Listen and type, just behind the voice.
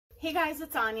Hey guys,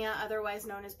 it's Anya, otherwise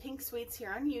known as Pink Sweets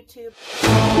here on YouTube.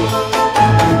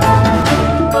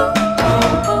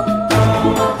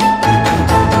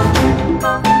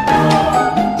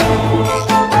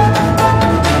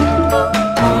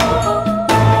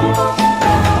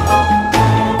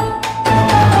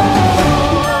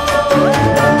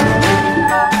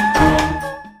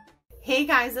 Hey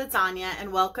guys, it's Anya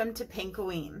and welcome to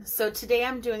Pinkoween. So today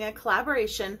I'm doing a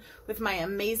collaboration with my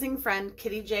amazing friend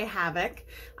Kittie Jay Havok.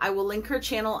 I will link her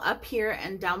channel up here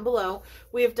and down below.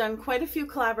 We have done quite a few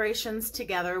collaborations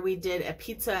together. We did a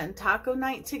pizza and taco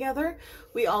night together.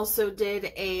 We also did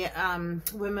a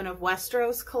Women of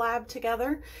Westeros collab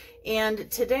together. And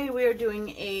today we are doing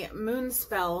a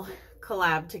Moonspell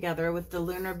collab together with the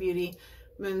Lunar Beauty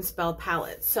Moonspell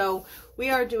palette. So we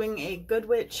are doing a Good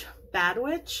Witch, Bad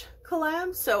Witch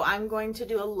collab. So I'm going to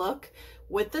do a look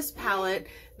with this palette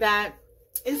that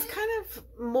is kind of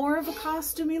more of a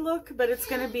costumey look, but it's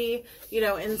going to be, you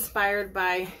know, inspired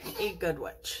by a Good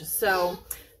Witch. So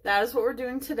that is what we're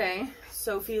doing today.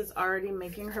 Sophie is already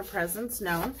making her presence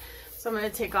known. So I'm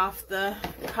going to take off the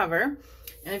cover.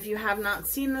 And if you have not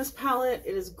seen this palette,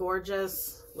 it is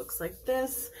gorgeous. Looks like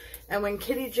this. And when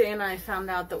Kittie Jay and I found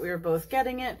out that we were both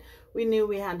getting it, we knew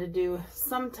we had to do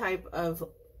some type of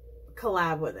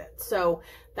collab with it. So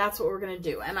that's what we're going to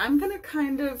do. And I'm going to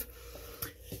kind of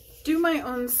do my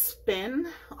own spin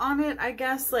on it, I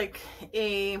guess. Like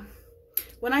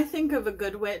when I think of a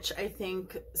Good Witch, I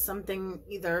think something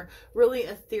either really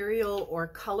ethereal or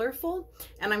colorful.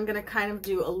 And I'm going to kind of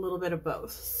do a little bit of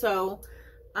both. So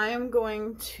I am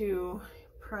going to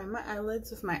prime my eyelids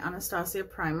with my Anastasia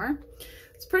primer.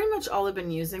 It's pretty much all I've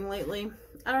been using lately.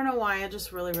 I don't know why, I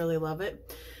just really, really love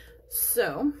it.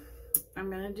 So I'm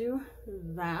gonna do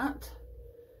that,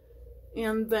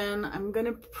 and then I'm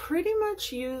gonna pretty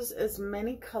much use as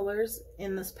many colors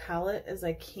in this palette as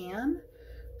I can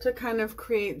to kind of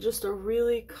create just a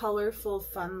really colorful,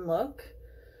 fun look.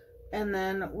 And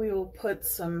then we will put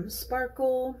some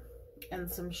sparkle and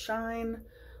some shine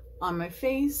on my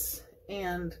face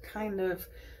and kind of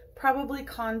probably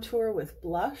contour with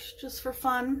blush just for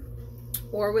fun,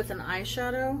 or with an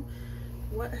eyeshadow.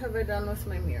 What have I done with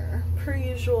my mirror? Per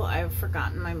usual, I've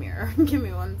forgotten my mirror. Give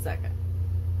me 1 second.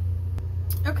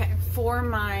 Okay, for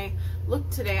my look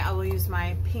today, I will use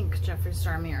my pink Jeffree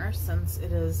Star mirror since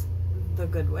it is the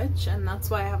Good Witch, and that's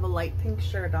why I have a light pink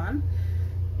shirt on.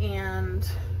 And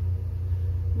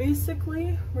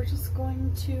basically, we're just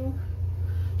going to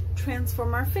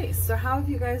transform our face. So how have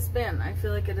you guys been? I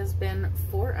feel like it has been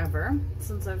forever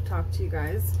since I've talked to you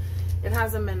guys. It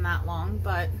hasn't been that long,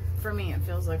 but for me it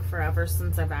feels like forever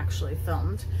since I've actually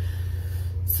filmed.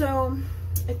 So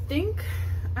I think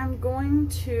I'm going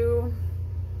to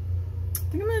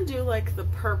do like the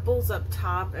purples up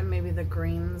top and maybe the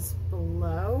greens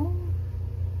below.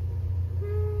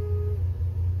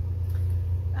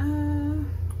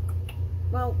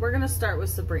 Well, we're gonna start with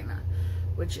Sabrina,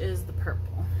 which is the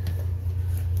purple,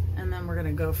 and then we're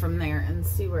gonna go from there and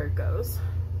see where it goes.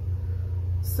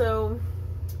 So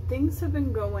things have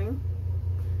been going.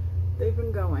 They've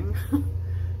been going.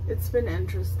 It's been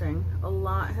interesting. A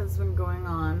lot has been going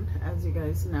on, as you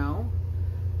guys know.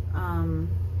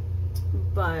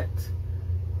 But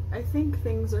I think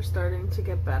things are starting to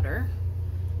get better,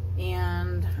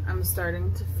 and I'm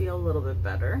starting to feel a little bit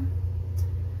better.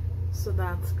 So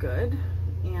that's good.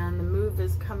 And the move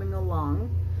is coming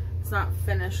along. It's not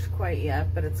finished quite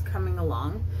yet, but it's coming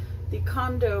along. The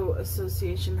condo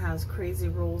association has crazy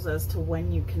rules as to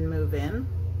when you can move in,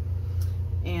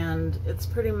 and it's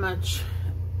pretty much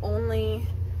only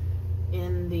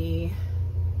in the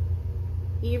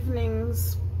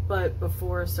evenings, but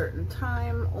before a certain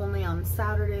time, only on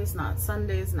Saturdays, not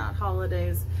Sundays, not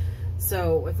holidays.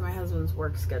 So with my husband's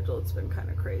work schedule, it's been kind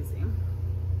of crazy,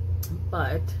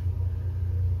 but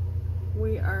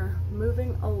we are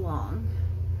moving along.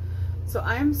 So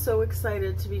I'm so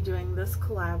excited to be doing this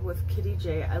collab with Kittie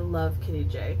Jay. I love Kittie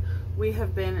Jay. We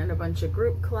have been in a bunch of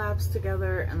group collabs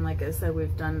together, and like I said,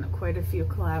 we've done quite a few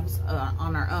collabs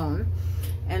on our own.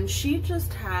 And she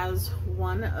just has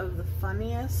one of the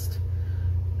funniest,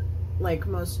 like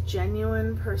most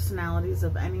genuine personalities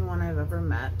of anyone I've ever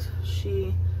met.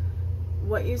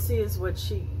 What you see is what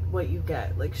you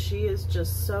get. Like, she is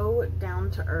just so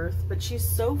down to earth, but she's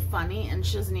so funny, and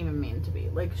she doesn't even mean to be.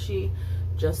 Like, she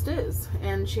just is,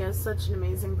 and she has such an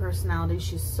amazing personality.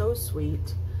 She's so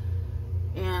sweet,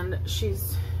 and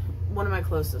she's one of my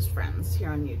closest friends here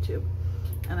on YouTube,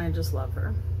 and I just love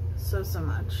her so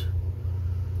much.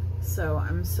 So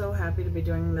I'm so happy to be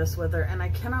doing this with her, and I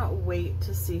cannot wait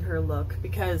to see her look,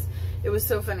 because it was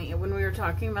so funny when we were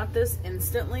talking about this.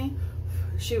 Instantly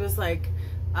she was like,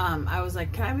 I was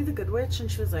like, can I be the good witch? And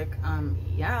she was like,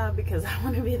 yeah, because I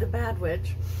want to be the bad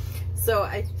witch. So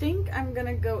I think I'm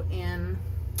gonna go in,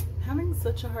 having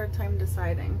such a hard time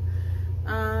deciding.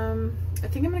 I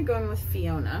think I'm gonna go in with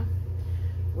Fiona,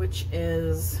 which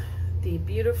is the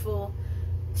beautiful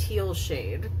teal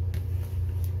shade.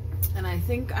 And I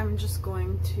think I'm just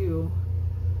going to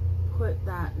put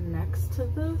that next to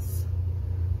this.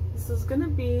 This is gonna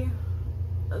be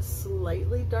a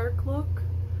slightly dark look,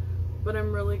 but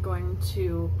I'm really going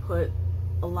to put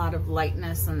a lot of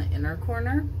lightness in the inner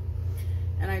corner.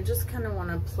 And I just kind of want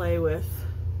to play with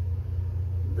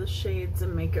the shades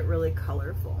and make it really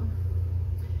colorful.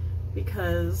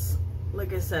 Because,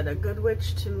 like I said, a good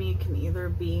witch to me can either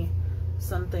be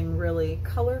something really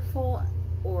colorful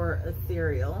or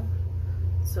ethereal.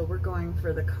 So we're going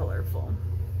for the colorful.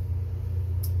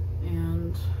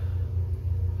 And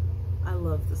I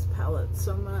love this palette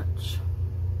so much.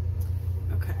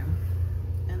 Okay.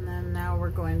 And then now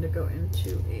we're going to go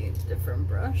into a different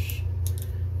brush.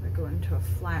 I go into a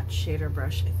flat shader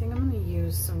brush. I think I'm going to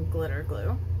use some glitter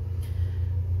glue.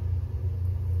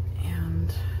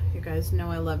 And you guys know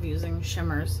I love using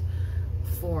shimmers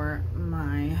for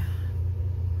my,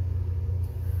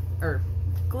 or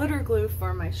glitter glue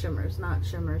for my shimmers, not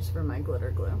shimmers for my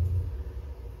glitter glue.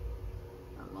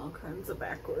 I'm all kinds of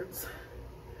backwards.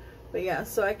 But yeah,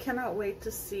 so I cannot wait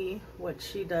to see what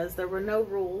she does. There were no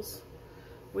rules.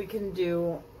 We can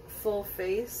do full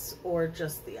face or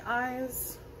just the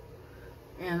eyes.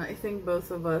 And I think both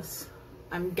of us,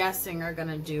 I'm guessing, are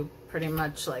gonna do pretty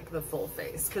much like the full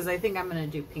face, because I think I'm gonna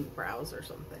do pink brows or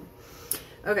something.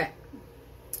 Okay,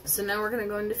 so now we're gonna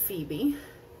go into Phoebe,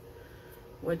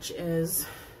 which is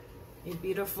a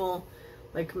beautiful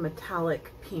like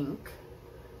metallic pink.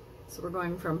 So we're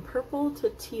going from purple to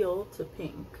teal to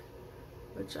pink,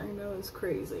 which I know is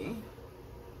crazy,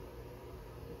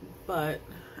 but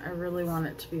I really want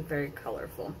it to be very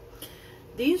colorful.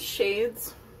 These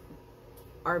shades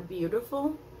are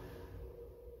beautiful,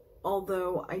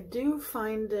 although I do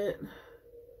find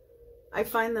I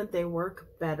find that they work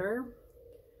better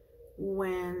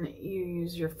when you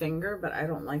use your finger, but I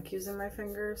don't like using my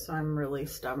finger, so I'm really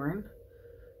stubborn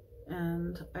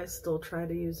and I still try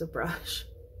to use a brush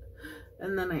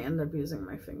and then I end up using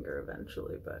my finger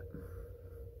eventually. But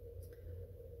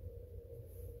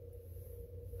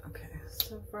okay,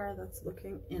 so far that's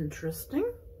looking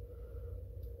interesting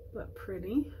but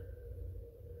pretty.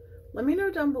 Let me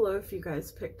know down below if you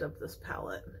guys picked up this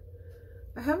palette.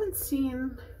 I haven't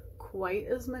seen quite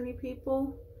as many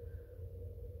people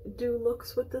do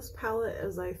looks with this palette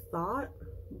as I thought,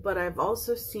 but I've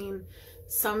also seen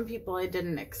some people I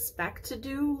didn't expect to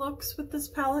do looks with this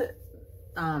palette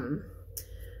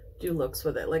do looks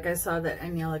with it. Like I saw that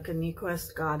Angelica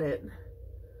Nyquist got it,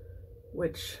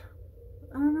 which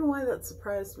I don't know why that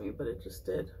surprised me, but it just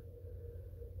did.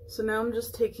 So now I'm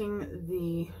just taking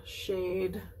the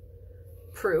shade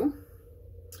Prue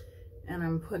and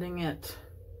I'm putting it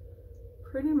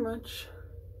pretty much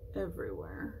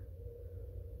everywhere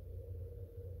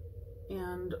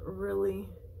and really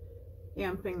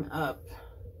amping up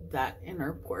that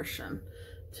inner portion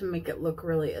to make it look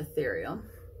really ethereal.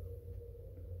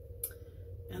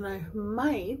 And I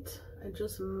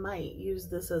just might use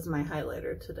this as my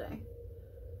highlighter today.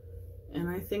 And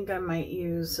I think I might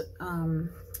use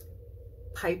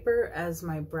Piper as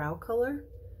my brow color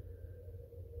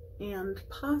and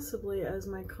possibly as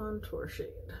my contour shade.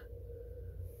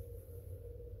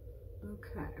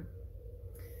 Okay.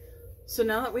 So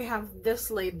now that we have this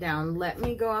laid down, let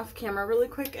me go off camera really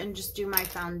quick and just do my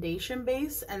foundation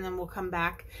base, and then we'll come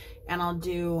back and I'll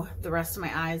do the rest of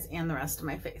my eyes and the rest of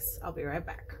my face. I'll be right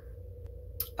back.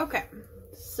 Okay,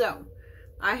 so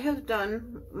I have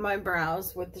done my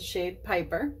brows with the shade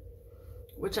Piper,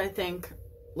 which I think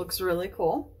looks really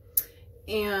cool.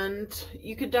 And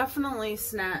you could definitely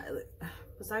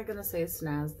was I gonna say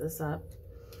snazz this up?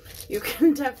 You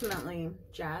can definitely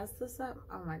jazz this up.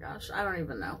 Oh my gosh, I don't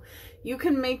even know. You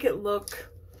can make it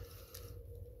look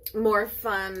more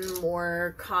fun,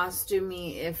 more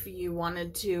costumey if you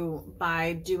wanted to,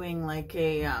 by doing like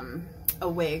a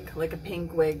wig, like a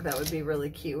pink wig. That would be really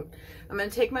cute. I'm going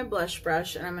to take my blush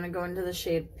brush and I'm going to go into the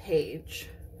shade Page,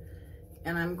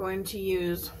 and I'm going to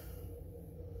use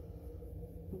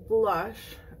blush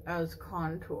as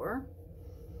contour,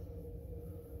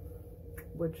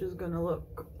 which is going to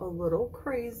look a little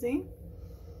crazy,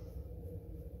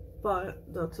 but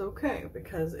that's okay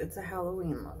because it's a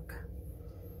Halloween look.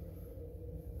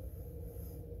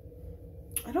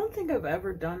 I don't think I've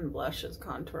ever done blush as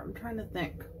contour. I'm trying to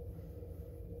think.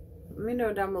 Let me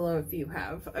know down below if you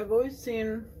have. I've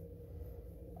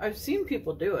seen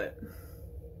people do it,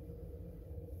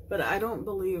 but I don't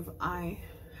believe I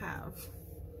have.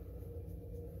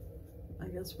 I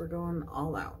guess we're going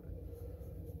all out.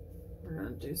 We're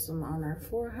gonna do some on our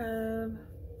forehead.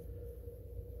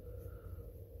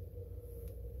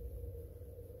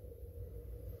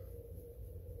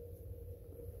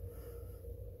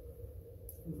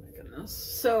 Oh my goodness.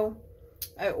 So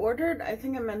I ordered, I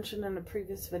think I mentioned in a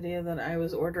previous video that I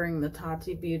was ordering the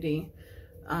Tati Beauty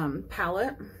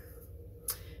palette,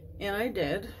 and I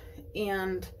did,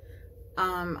 and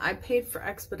I paid for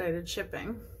expedited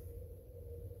shipping,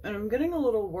 and I'm getting a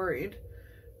little worried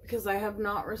because I have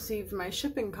not received my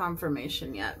shipping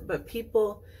confirmation yet, but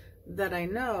people that I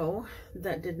know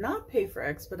that did not pay for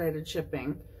expedited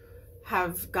shipping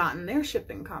have gotten their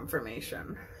shipping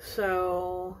confirmation.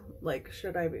 So, like,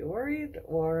 should I be worried,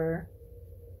 or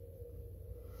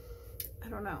I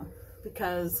don't know,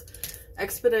 because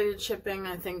expedited shipping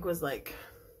I think was like,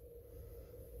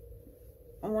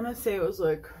 I want to say it was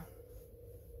like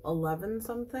 11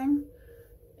 something,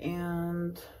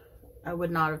 and I would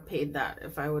not have paid that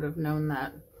if I would have known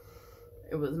that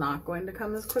it was not going to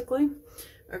come as quickly.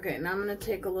 Okay, now I'm going to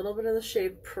take a little bit of the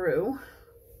shade Prue,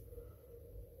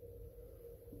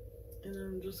 and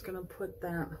I'm just going to put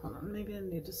that, hold on, maybe I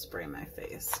need to spray my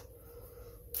face.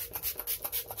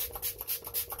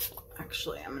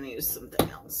 Actually, I'm going to use something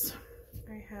else.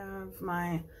 I have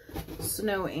my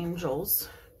Snow Angels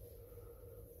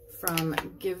from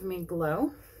Give Me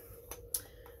Glow,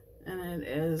 and it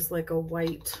is like a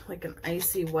white, like an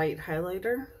icy white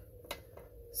highlighter.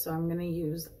 So I'm going to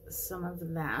use some of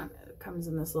that. It comes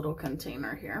in this little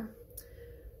container here.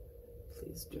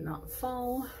 Please do not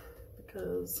fall,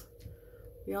 because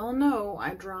we all know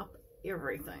I drop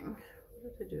everything.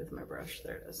 What did I do with my brush?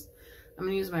 There it is. I'm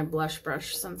going to use my blush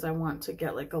brush since I want to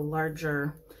get like a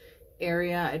larger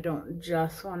area. I don't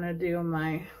just want to do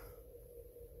my,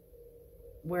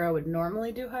 where I would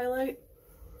normally do highlight.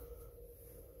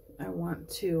 I want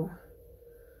to,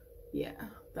 yeah,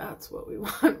 that's what we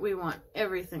want. We want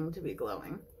everything to be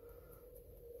glowing.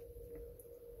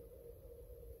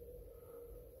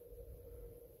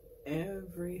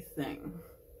 Everything.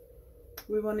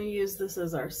 We want to use this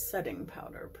as our setting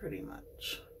powder pretty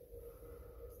much.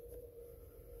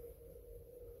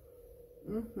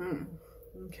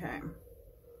 Okay.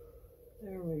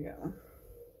 There we go.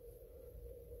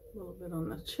 A little bit on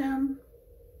the chin.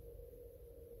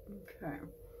 Okay.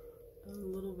 A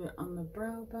little bit on the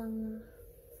brow bone.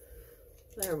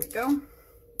 There we go.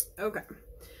 Okay.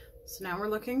 So now we're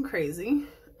looking crazy.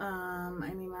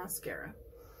 I need mascara.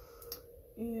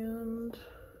 And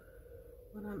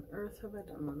what on earth have I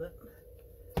done with it?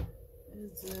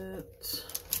 Is it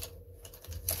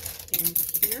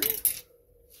in here?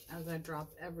 As I drop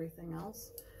everything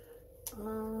else.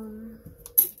 No.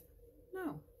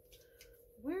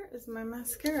 Where is my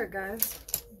mascara, guys?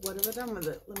 What have I done with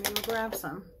it? Let me go grab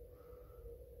some.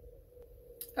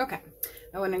 Okay.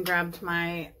 I went and grabbed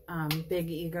my Big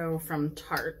Ego from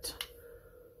Tarte.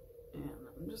 And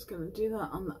I'm just going to do that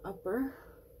on the upper.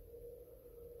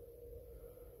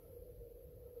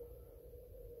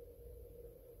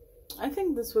 I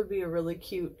think this would be a really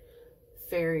cute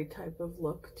fairy type of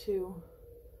look too,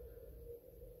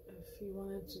 if you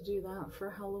wanted to do that for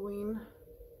Halloween.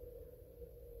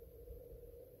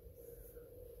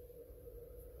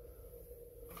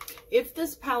 If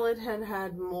this palette had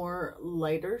had more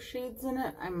lighter shades in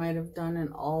it, I might have done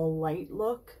an all light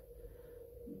look,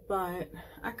 but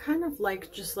I kind of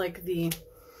like just like the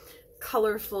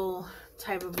colorful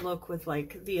type of look with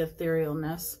like the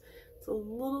etherealness. It's a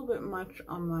little bit much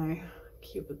on my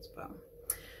Cupid's bow.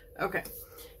 Okay,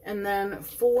 and then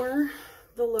for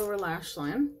the lower lash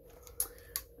line,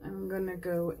 I'm gonna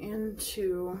go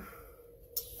into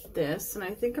this, and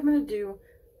I think I'm gonna do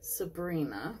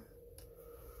Sabrina,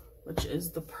 which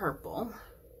is the purple,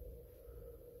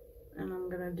 and I'm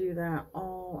gonna do that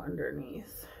all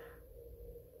underneath,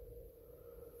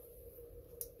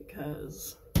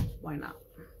 because why not?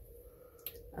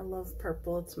 I love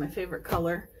purple. It's my favorite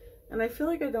color. And I feel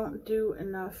like I don't do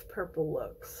enough purple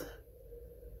looks.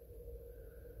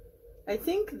 I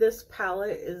think this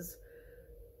palette is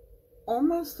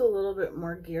almost a little bit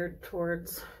more geared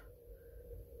towards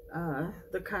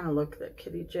the kind of look that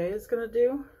Kittie Jay is going to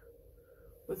do,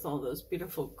 with all those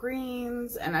beautiful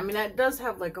greens. And I mean, it does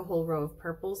have like a whole row of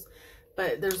purples,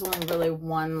 but there's only really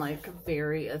one like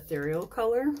very ethereal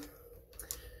color.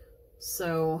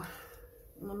 So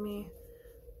I'm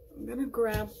gonna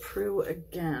grab Prue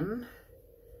again,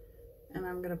 and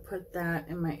I'm gonna put that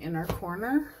in my inner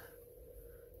corner,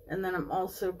 and then I'm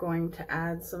also going to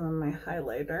add some of my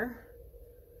highlighter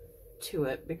to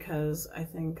it, because I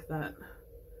think that,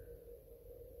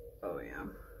 oh yeah,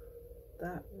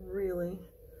 That really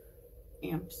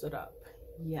amps it up.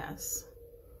 Yes.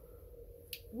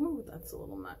 Woo, that's a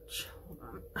little much. Hold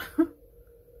on.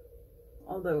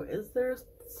 Although, is there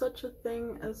such a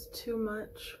thing as too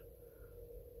much?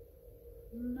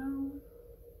 No.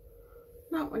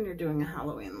 Not when you're doing a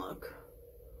Halloween look.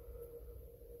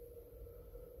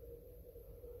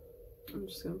 I'm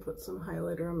just going to put some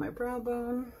highlighter on my brow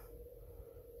bone.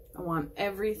 I want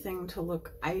everything to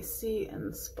look icy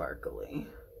and sparkly.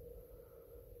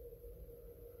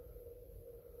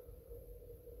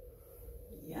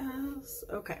 Yes.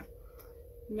 Okay.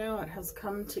 Now it has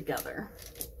come together.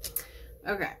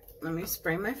 Okay. Let me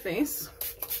spray my face.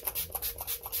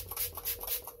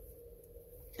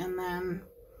 And then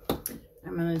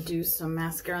I'm going to do some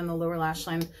mascara on the lower lash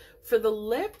line. For the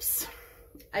lips,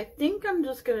 I think I'm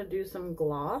just going to do some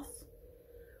gloss.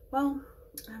 Well,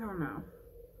 I don't know.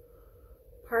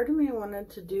 Part of me wanted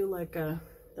to do like a,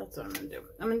 that's what I'm going to do.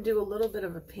 I'm going to do a little bit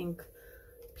of a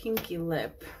pinky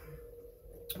lip.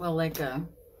 Well, like a,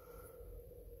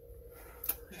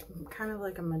 kind of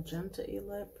like a magenta-y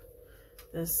lip.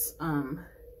 This,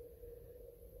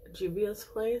 Juvia's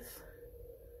Place.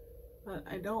 But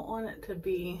I don't want it to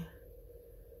be,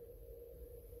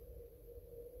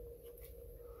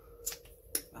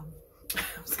 I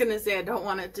was going to say I don't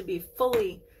want it to be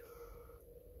fully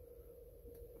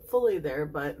there,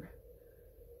 but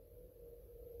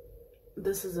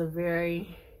this is a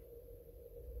very,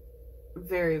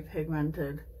 very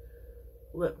pigmented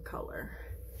lip color.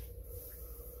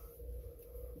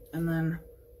 And then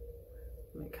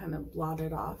let me kind of blot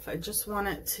it off. I just want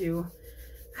it to,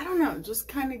 I don't know, just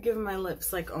kind of give my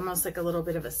lips like almost like a little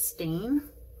bit of a stain.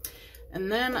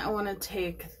 And then I want to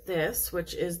take this,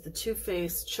 which is the Too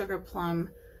Faced Sugar Plum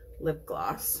lip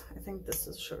gloss. I think this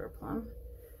is Sugar Plum.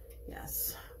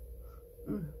 Yes.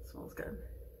 Smells good.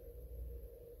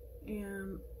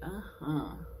 And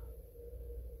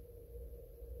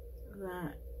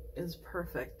that is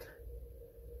perfect.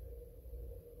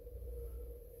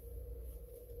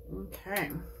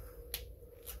 Okay.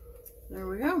 There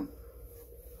we go.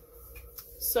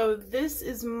 So this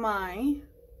is my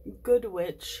Good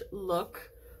Witch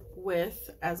look with,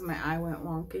 as my eye went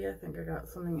wonky, I think I got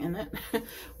something in it,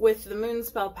 with the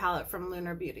Moonspell palette from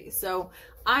Lunar Beauty. So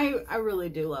I really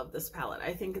do love this palette.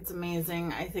 I think it's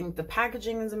amazing. I think the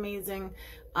packaging is amazing.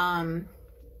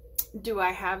 Do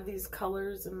I have these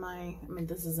colors in my, I mean,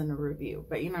 this isn't a review,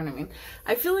 but you know what I mean?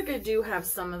 I feel like I do have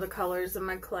some of the colors in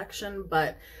my collection,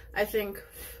 but I think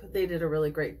they did a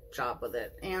really great job with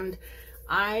it. And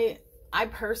I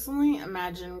personally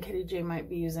imagine Kittie Jay might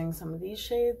be using some of these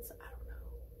shades.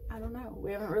 I don't know.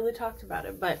 We haven't really talked about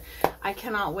it, but I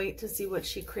cannot wait to see what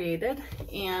she created.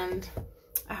 And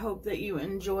I hope that you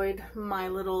enjoyed my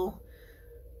little,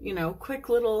 you know, quick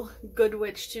little Good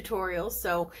Witch tutorial.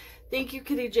 So thank you,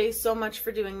 Kittie Jay, so much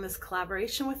for doing this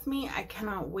collaboration with me. I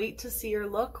cannot wait to see your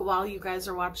look. While you guys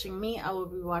are watching me, I will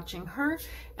be watching her.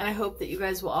 And I hope that you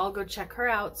guys will all go check her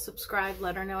out, subscribe,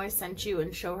 let her know I sent you,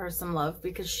 and show her some love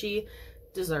because she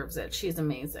deserves it. She's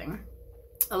amazing.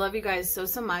 I love you guys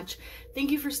so much. Thank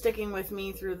you for sticking with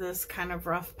me through this kind of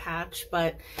rough patch,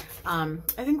 but I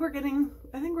think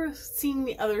we're seeing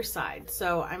the other side.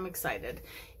 So I'm excited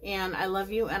and I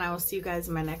love you, and I will see you guys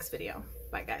in my next video.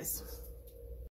 Bye guys.